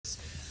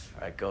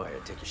Alright, go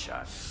ahead, take your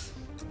shot.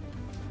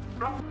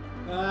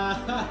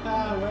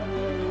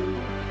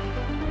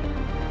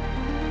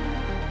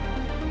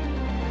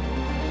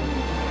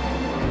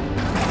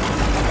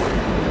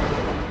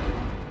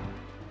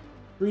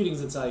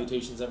 Greetings and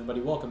salutations, everybody.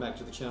 Welcome back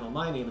to the channel.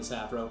 My name is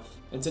Hapro,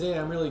 and today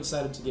I'm really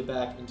excited to get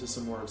back into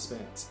some more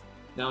Expanse.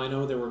 Now, I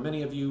know there were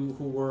many of you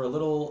who were a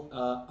little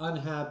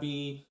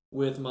unhappy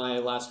with my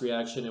last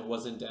reaction. It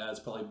wasn't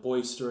as probably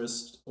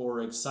boisterous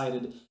or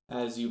excited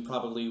as you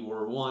probably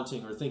were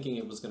wanting or thinking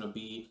it was going to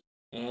be,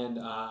 and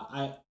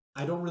I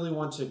don't really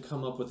want to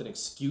come up with an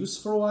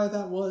excuse for why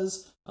that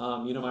was.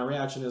 You know, my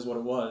reaction is what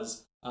it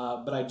was.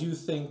 But I do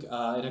think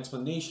an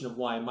explanation of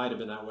why it might have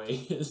been that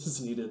way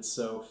is needed.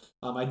 So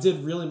I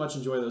did really much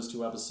enjoy those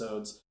two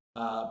episodes.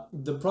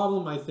 The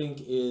problem, I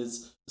think,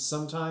 is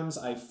sometimes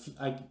I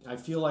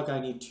feel like I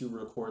need to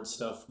record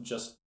stuff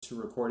just to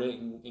record it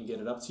and get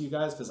it up to you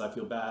guys, because I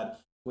feel bad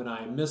when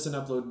I miss an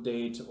upload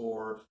date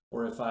or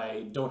if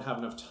I don't have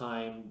enough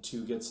time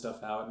to get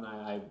stuff out and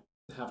I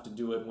have to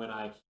do it when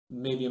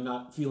maybe I'm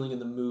not feeling in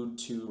the mood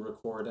to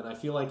record. And I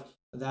feel like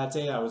that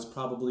day I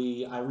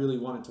really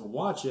wanted to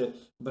watch it,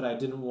 but I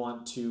didn't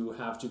want to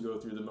have to go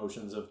through the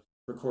motions of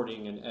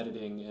recording and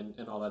editing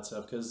and all that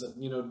stuff, because,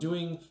 you know,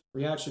 doing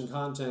reaction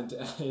content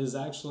is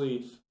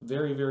actually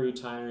very, very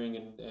tiring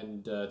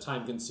and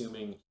time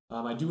consuming.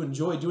 I do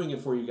enjoy doing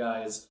it for you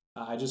guys.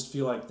 I just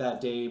feel like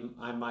that day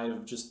I might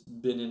have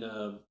just been in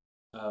a,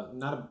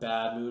 not a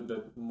bad mood,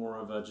 but more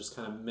of a just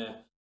kind of meh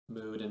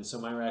mood, and so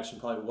my reaction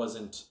probably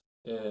wasn't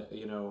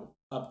you know,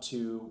 up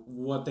to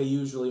what they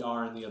usually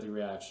are in the other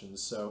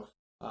reactions. So,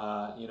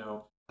 you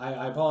know,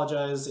 I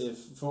apologize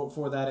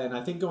for that, and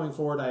I think going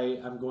forward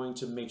I'm going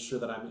to make sure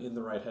that I'm in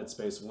the right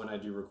headspace when I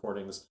do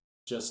recordings,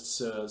 just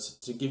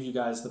to give you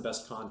guys the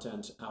best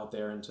content out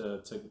there and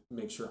to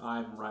make sure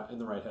I'm in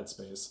the right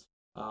headspace.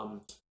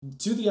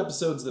 To the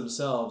episodes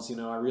themselves, you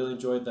know, I really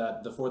enjoyed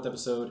the fourth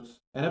episode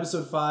and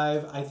episode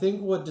 5. I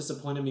think what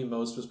disappointed me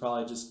most was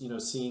probably just, you know,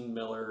 seeing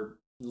Miller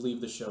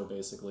leave the show.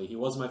 Basically, he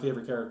was my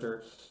favorite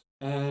character,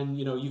 and,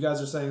 you know, you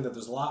guys are saying that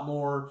there's a lot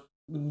more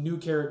new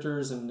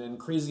characters and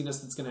craziness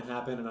that's going to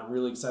happen, and I'm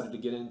really excited to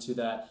get into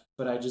that.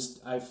 But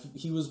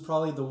he was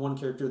probably the one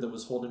character that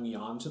was holding me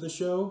on to the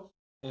show,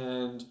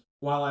 and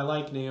while I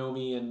like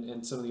Naomi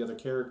and some of the other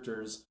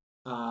characters,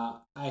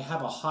 I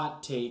have a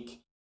hot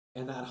take,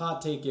 and that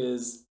hot take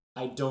is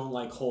I don't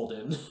like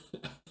Holden.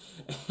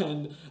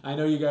 And I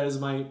know you guys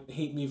might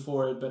hate me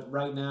for it, but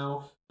right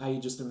now I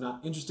just am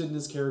not interested in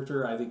his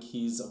character. I think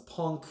he's a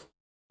punk.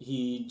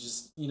 He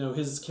just, you know,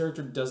 his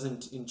character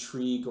doesn't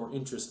intrigue or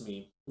interest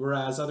me.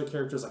 Whereas other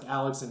characters like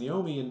Alex and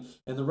Naomi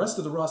and the rest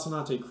of the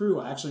Rocinante crew,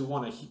 I actually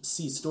want to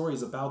see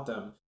stories about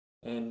them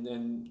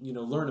and you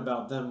know, learn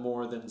about them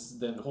more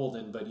than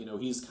Holden. But, you know,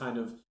 he's kind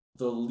of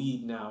the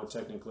lead now,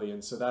 technically.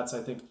 And so that's,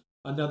 I think,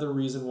 another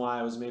reason why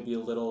I was maybe a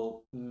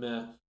little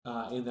meh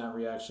in that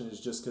reaction, is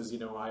just because, you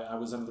know, I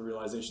was under the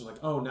realization like,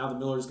 oh, now the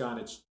Miller's gone,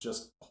 it's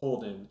just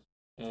Holden.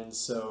 And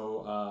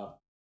so,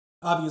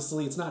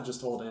 obviously, it's not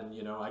just Holden.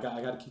 You know, I got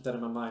to keep that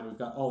in my mind. We've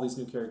got all these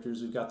new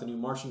characters. We've got the new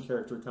Martian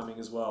character coming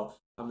as well.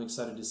 I'm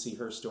excited to see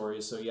her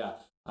story. So yeah,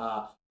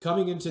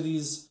 coming into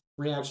these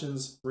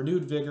reactions,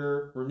 renewed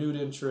vigor, renewed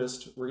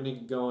interest. We're gonna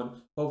get going.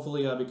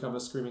 Hopefully, I become a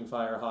Screaming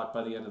Firehawk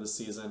by the end of the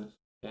season,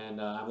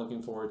 and I'm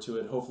looking forward to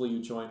it. Hopefully,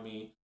 you join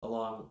me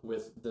along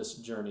with this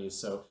journey.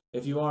 So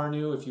if you are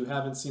new, if you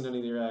haven't seen any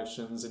of the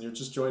reactions and you're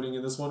just joining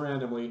in this one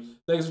randomly,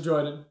 thanks for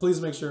joining.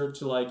 Please make sure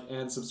to like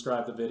and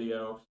subscribe the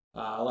video.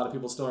 A lot of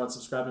people still aren't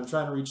subscribed. I'm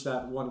trying to reach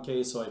that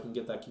 1K so I can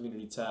get that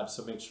community tab,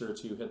 so make sure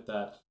to hit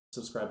that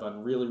subscribe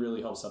button. Really,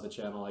 really helps out the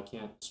channel. I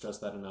can't stress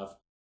that enough.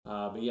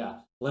 But yeah,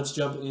 let's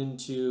jump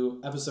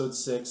into episode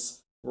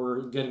 6.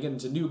 We're going to get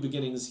into new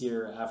beginnings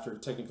here after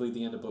technically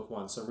the end of book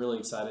 1, so I'm really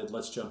excited.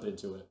 Let's jump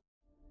into it.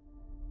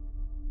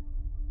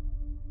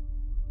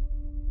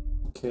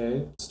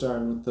 Okay,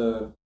 starting with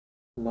the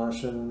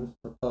Martian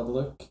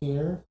Republic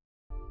here.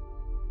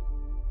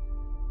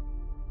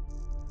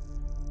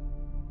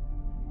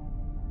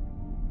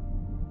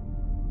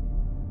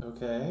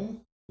 Okay,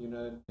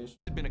 United Nations.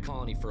 It had been a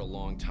colony for a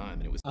long time,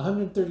 and it was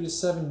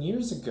 137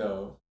 years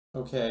ago.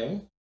 Okay.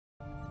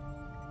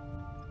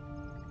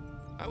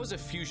 I was a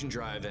fusion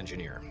drive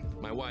engineer.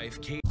 My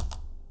wife, Kate,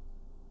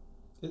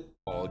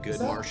 all good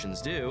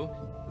Martians do.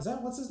 Is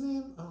that what's his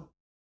name? Oh,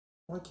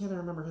 why can't I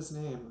remember his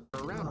name?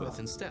 Around with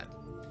instead.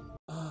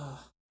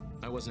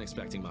 I wasn't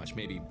expecting much,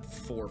 maybe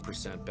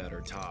 4%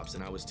 better tops,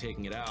 and I was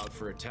taking it out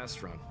for a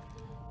test run.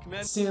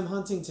 Sam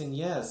Huntington,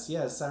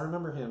 yes, I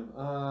remember him.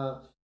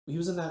 He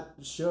was in that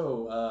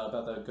show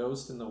about the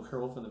ghost and the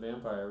werewolf and the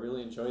vampire. I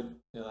really enjoyed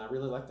it. I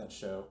really liked that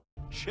show.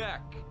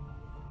 Check.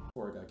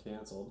 Before it got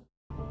canceled.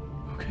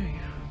 Okay.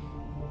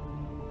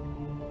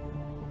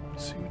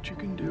 See what you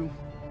can do.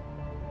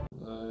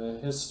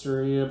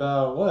 History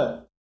about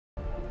what?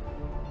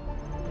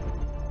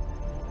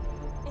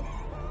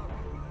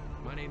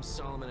 My name's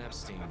Solomon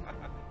Epstein.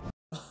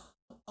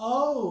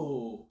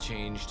 Oh!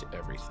 Changed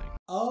everything.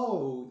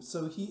 Oh,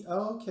 so he's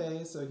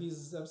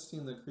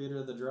Epstein, the creator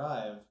of the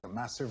drive. A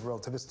massive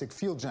relativistic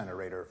field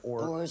generator,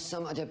 or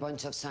some other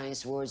bunch of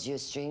science words you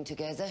string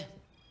together.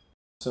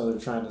 So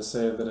they're trying to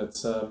say that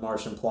it's a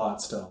Martian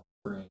plot still.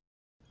 Great.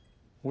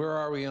 Where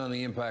are we on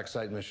the impact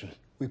site mission?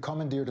 we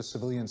commandeered a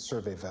civilian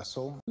survey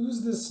vessel.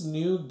 Who's this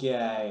new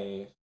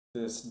guy?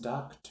 This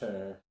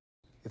doctor?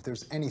 If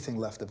there's anything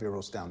left of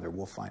Eros down there,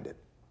 we'll find it.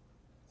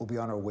 We'll be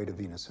on our way to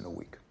Venus in a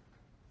week.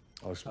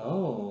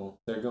 Oh,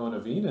 they're going to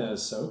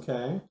Venus.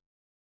 Okay.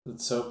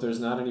 Let's hope there's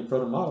not any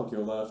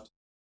protomolecule left.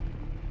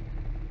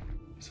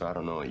 So I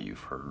don't know what you've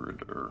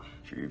heard or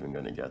if you're even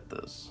going to get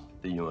this.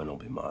 The UN will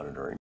be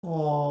monitoring.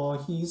 Oh,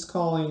 he's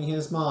calling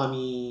his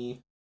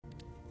mommy.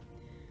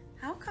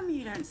 How come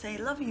you don't say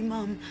love you,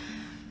 Mum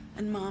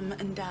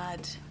and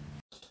Dad?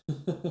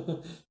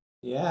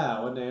 Yeah,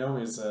 what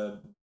Naomi said.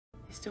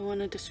 You still want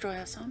to destroy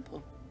our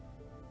sample?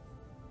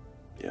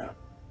 Yeah.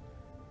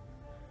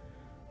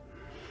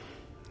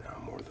 Now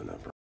more than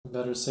ever.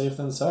 Better safe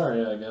than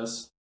sorry, I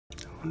guess.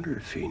 I wonder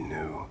if he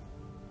knew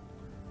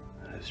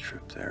that his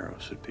trip to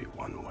Eros would be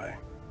one way.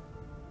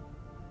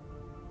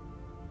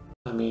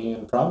 I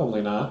mean,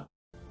 probably not.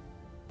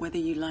 Whether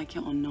you like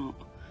it or not,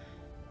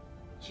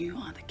 you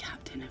are the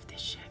captain of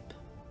this ship.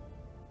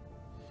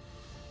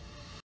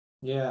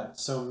 Yeah,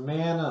 so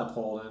man up,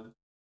 Holden.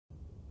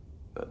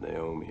 That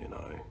Naomi and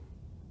I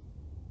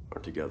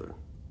are together.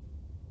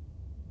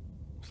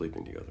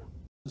 Sleeping together.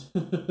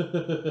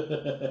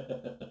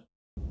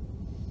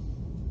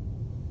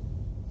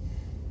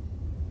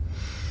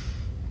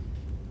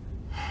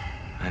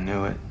 I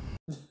knew it.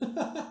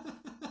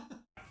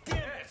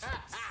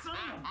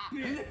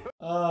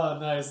 Oh,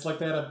 nice. Like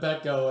they had a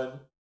bet going.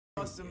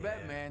 Awesome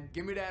bet, man.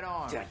 Give me that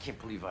arm. Dude, I can't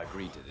believe I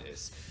agreed to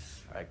this.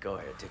 All right, go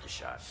ahead. Take a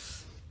shot.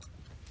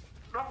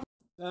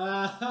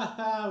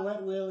 Ah,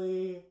 Wet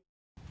Willie.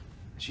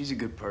 She's a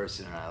good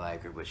person and I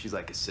like her, but she's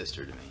like a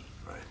sister to me.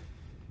 Right.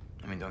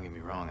 I mean, don't get me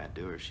wrong. I'd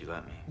do her if she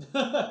let me.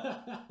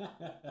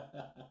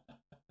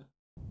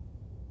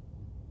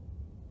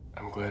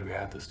 I'm glad we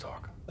had this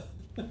talk.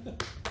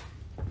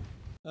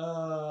 I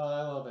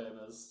love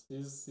Amos.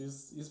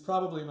 He's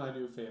probably my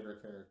new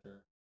favorite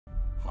character.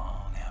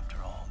 Long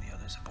after all the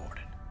others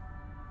aborted.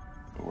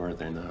 Where are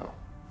they now?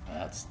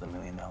 That's the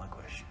million-dollar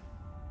question.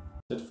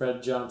 Did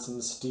Fred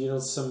Johnson steal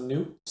some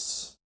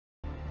nukes?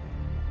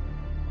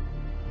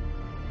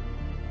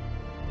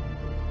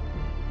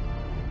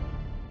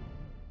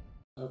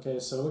 Okay,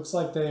 so it looks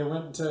like they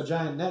went to a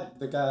giant net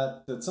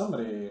that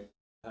somebody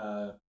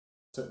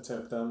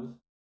took them.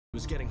 It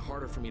was getting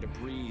harder for me to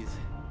breathe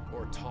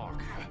or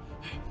talk.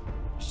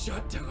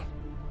 Shut down.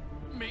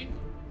 Main.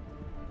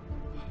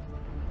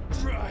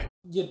 Drive.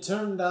 You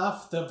turned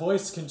off the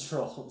voice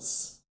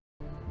controls.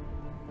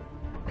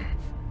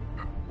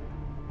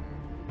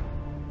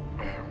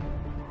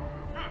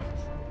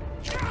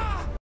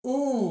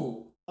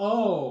 Ooh.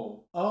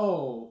 Oh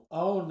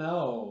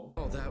no.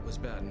 Oh, that was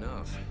bad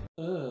enough.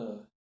 Ugh.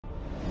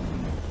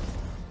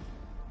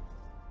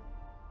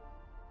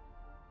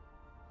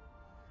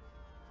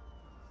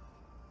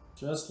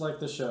 Just like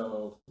the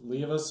show,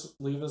 leave us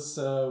with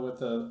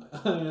the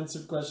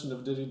unanswered question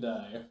of did he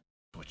die?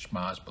 Which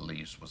Mars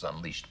believes was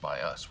unleashed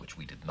by us, which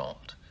we did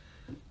not.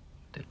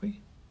 Did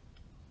we?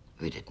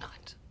 We did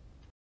not.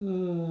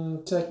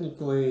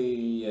 Technically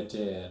you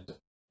did.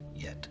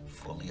 Yet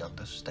fully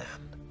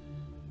understand.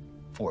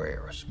 For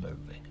Eros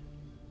moving.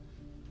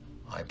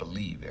 I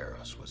believe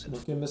Eros was in...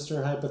 Look at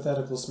Mr.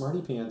 Hypothetical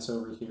Smarty Pants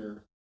over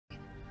here.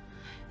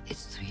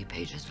 It's 3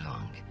 pages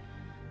long,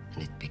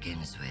 and it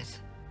begins with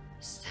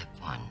Step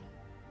 1.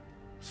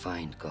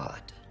 Find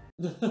God.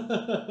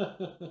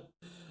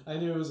 I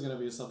knew it was going to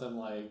be something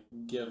like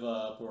give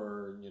up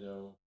or, you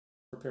know,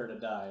 prepare to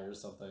die or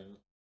something.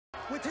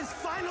 With his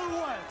final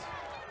words,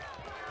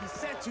 he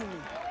said to me,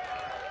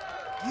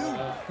 "You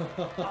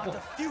are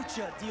the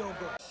future,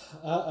 Diogo."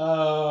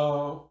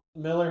 Uh-oh.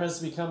 Miller has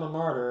become a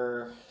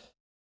martyr.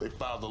 They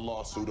filed a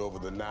lawsuit over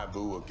the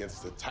Nauvoo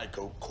against the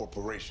Tycho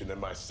Corporation and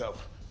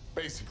myself.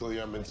 Basically,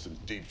 I'm in some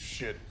deep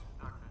shit.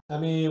 I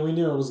mean, we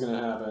knew it was going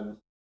to happen.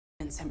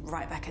 And sent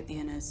right back at the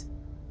Inners.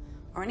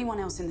 Or anyone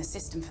else in the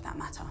system for that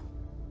matter.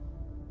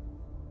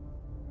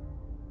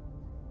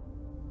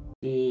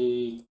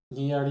 He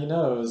already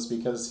knows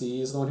because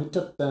he's the one who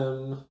took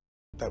them.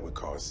 That would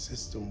cause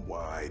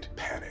system-wide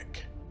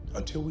panic.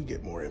 Until we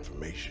get more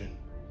information,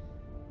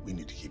 we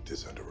need to keep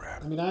this under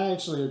wraps. I mean, I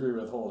actually agree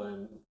with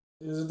Holden.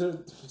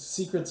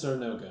 Secrets are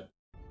no good.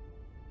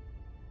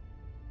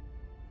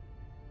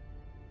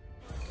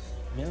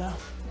 Miller,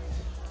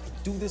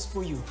 do this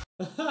for you.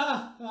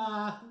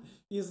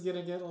 He's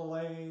gonna get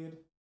laid.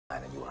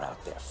 And you were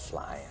out there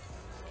flying,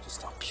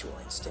 just on pure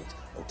instinct,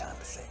 no time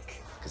to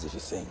think. Because if you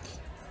think...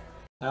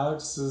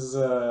 Alex is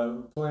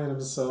playing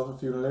himself a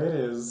few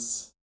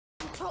ladies.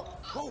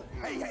 Oh,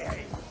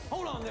 hey.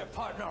 Hold on there,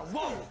 partner.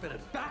 Whoa, better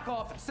back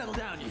off and settle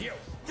down, you hear?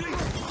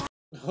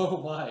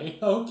 Oh my,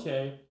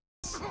 okay.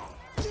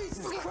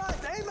 Jesus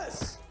Christ,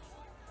 Amos!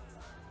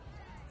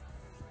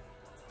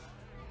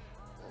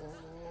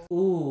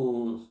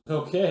 Ooh.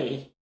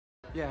 Okay.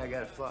 Yeah, I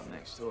got a flop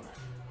next door.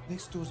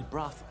 Next door's a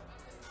brothel.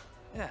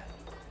 Yeah.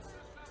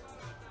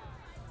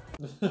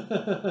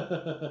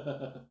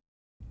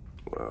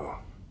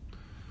 Well,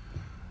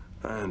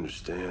 I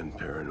understand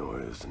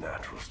paranoia is a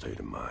natural state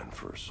of mind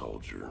for a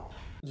soldier.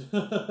 It's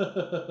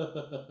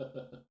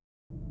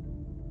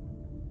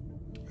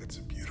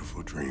a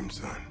beautiful dream,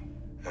 son,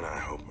 and I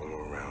hope I'm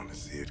around to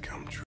see it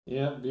come true.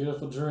 Yeah,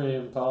 beautiful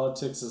dream.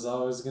 Politics is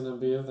always gonna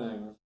be a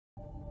thing.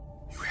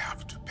 You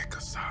have to pick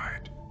a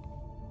side.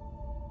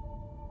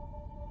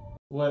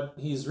 What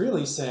he's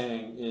really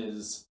saying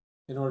is,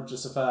 in order to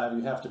survive,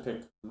 you have to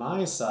pick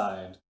my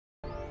side.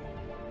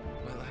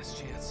 My last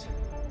chance.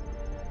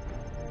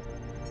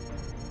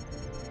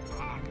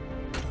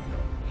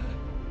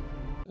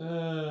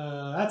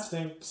 That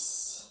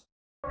stinks.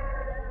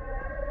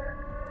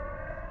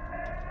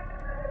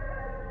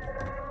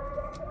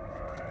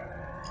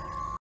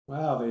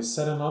 Wow, they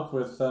set him up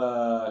with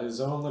his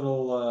own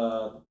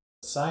little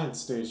science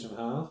station,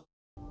 huh?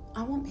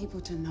 I want people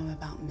to know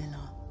about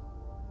Miller.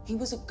 He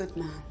was a good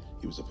man.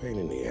 He was a pain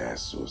in the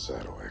ass,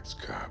 suicidal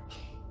ex-cop.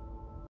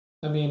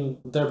 I mean,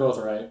 they're both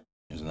right.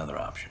 Here's another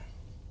option.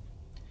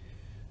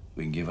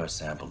 We can give our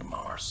sample to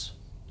Mars.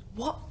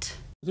 What?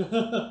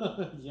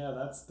 Yeah,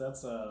 that's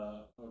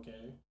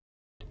okay.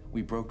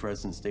 We broke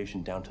Dresden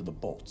Station down to the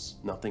bolts.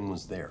 Nothing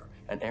was there.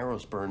 And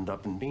Arrows burned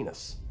up in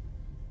Venus.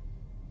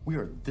 We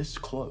are this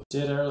close.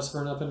 Did Arrows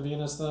burn up in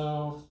Venus,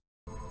 though?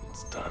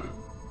 It's done.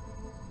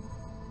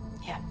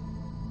 Yeah.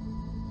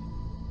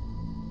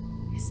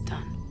 It's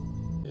done.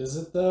 Is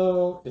it,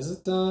 though? Is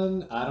it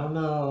done? I don't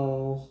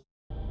know.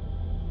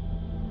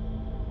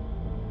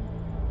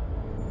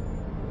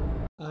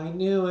 I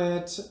knew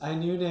it. I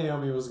knew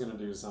Naomi was gonna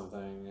do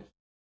something.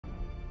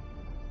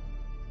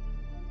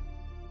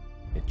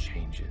 It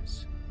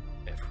changes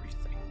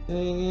everything.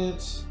 Dang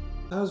it.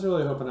 I was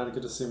really hoping I'd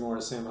get to see more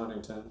of Sam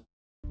Huntington.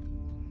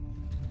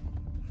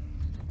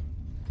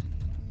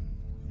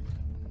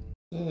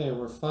 Hey,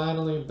 we're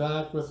finally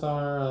back with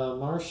our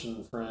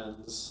Martian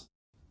friends.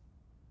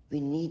 We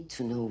need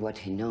to know what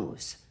he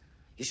knows.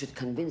 You should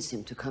convince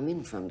him to come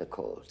in from the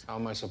cold. How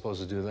am I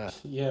supposed to do that?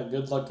 Yeah,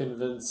 good luck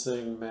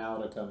convincing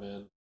Mao to come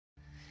in.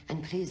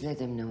 And please let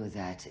them know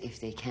that, if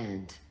they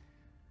can't,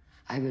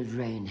 I will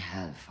rain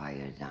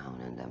hellfire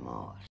down on them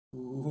all.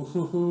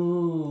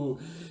 Ooh,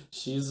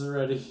 she's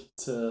ready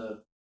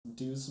to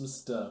do some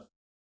stuff.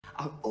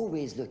 Are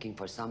always looking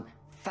for some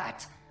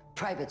fat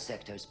private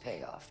sector's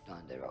payoff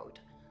down the road.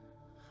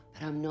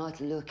 But I'm not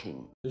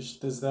looking. Is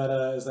that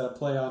a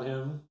play on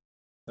him?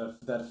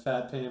 That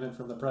fat payment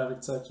from the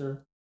private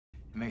sector?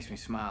 It makes me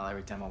smile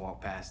every time I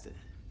walk past it.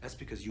 That's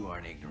because you are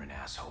an ignorant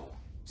asshole.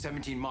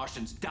 17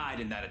 Martians died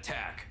in that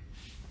attack.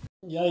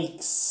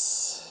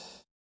 Yikes.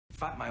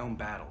 Fight my own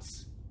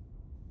battles.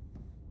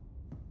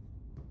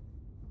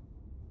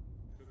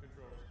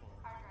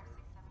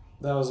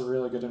 That was a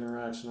really good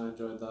interaction. I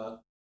enjoyed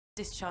that.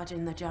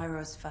 Discharging the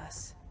gyros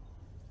first.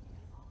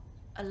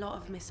 A lot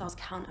of missiles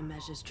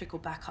countermeasures trickle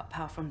backup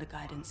power from the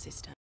guidance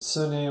system.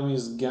 So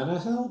Naomi's gonna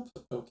help?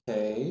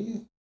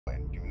 Okay.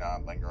 Do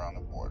not linger on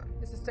the border.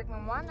 This is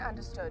Stickman 1,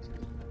 understood.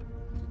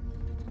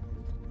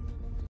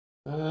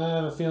 I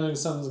have a feeling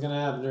something's gonna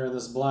happen during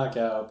this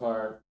blackout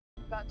part.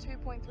 About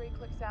 2.3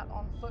 clicks out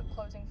on foot,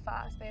 closing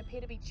fast. They appear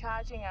to be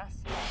charging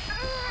us.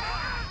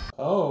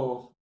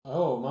 Oh.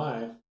 Oh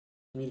my.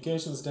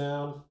 Communications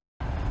down.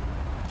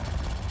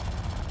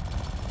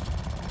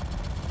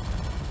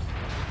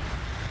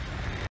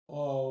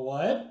 Oh,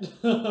 what?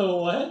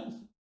 What?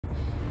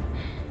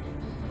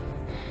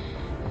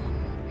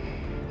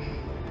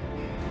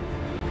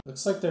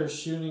 Looks like they're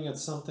shooting at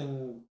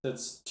something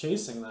that's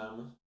chasing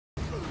them.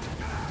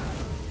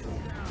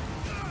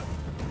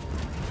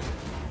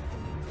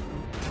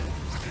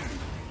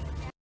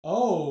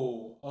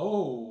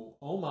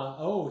 Oh my,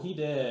 oh, he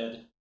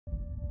did.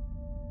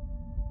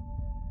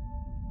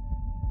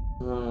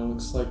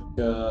 Looks like,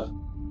 at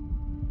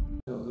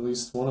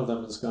least one of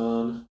them is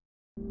gone.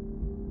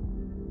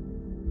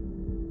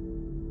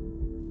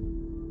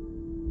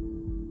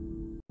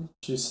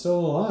 She's still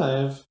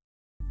alive.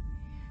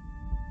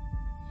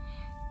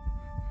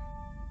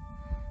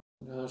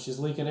 No, she's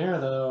leaking air,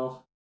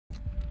 though.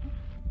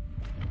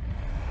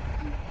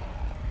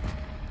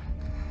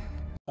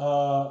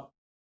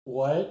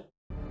 What?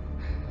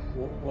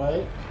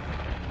 What?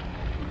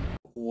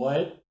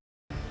 What?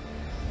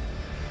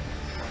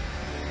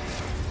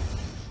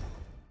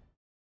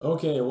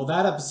 Okay, well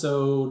that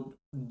episode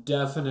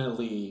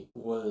definitely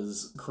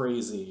was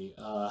crazy.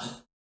 I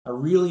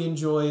really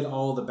enjoyed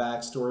all the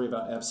backstory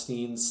about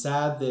Epstein.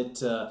 Sad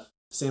that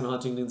Sam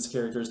Huntington's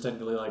character is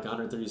technically like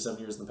 137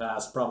 years in the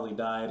past, probably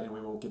died, and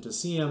we won't get to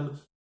see him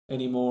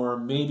anymore.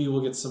 Maybe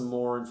we'll get some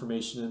more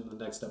information in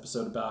the next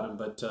episode about him,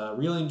 but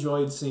really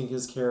enjoyed seeing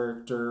his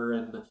character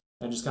and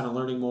just kind of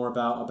learning more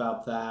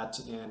about that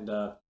and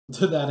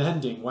that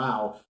ending.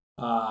 Wow.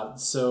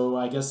 So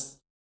I guess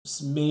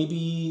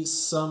maybe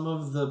some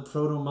of the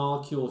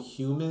proto-molecule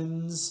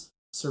humans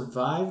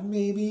survived,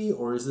 maybe?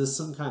 Or is this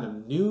some kind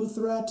of new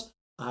threat?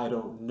 I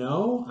don't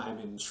know. I'm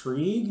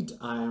intrigued.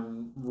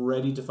 I'm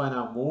ready to find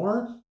out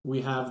more.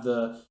 We have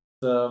the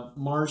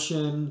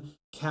Martian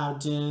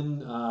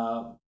captain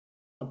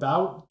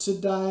about to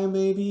die,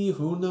 maybe.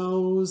 Who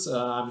knows?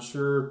 I'm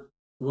sure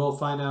we'll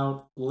find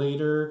out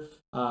later.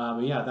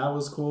 But yeah, that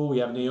was cool. We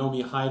have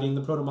Naomi hiding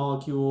the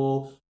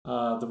protomolecule,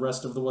 the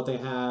rest of what they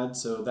had,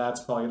 so that's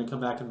probably going to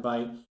come back and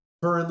bite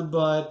her in the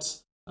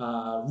butt.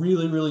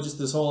 Really just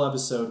this whole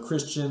episode,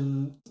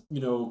 Christian,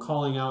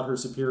 calling out her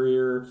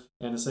superior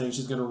and saying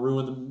she's going to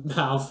ruin the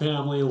Mao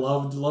family.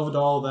 Loved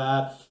all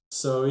that.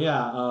 So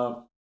yeah,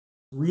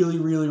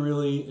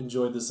 really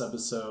enjoyed this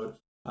episode.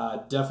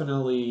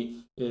 Definitely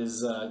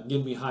is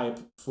getting me hype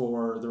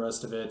for the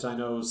rest of it. I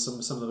know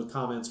some of the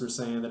comments were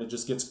saying that it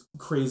just gets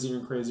crazier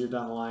and crazier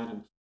down the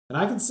line, and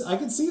I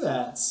can see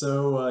that.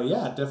 So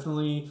yeah,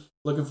 definitely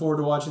looking forward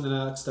to watching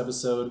the next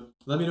episode.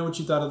 Let me know what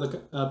you thought of the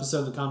episode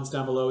in the comments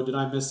down below. Did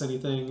I miss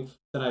anything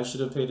that I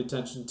should have paid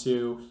attention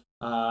to?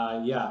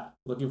 Yeah,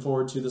 looking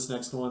forward to this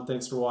next one.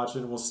 Thanks for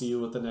watching. We'll see you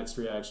with the next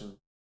reaction.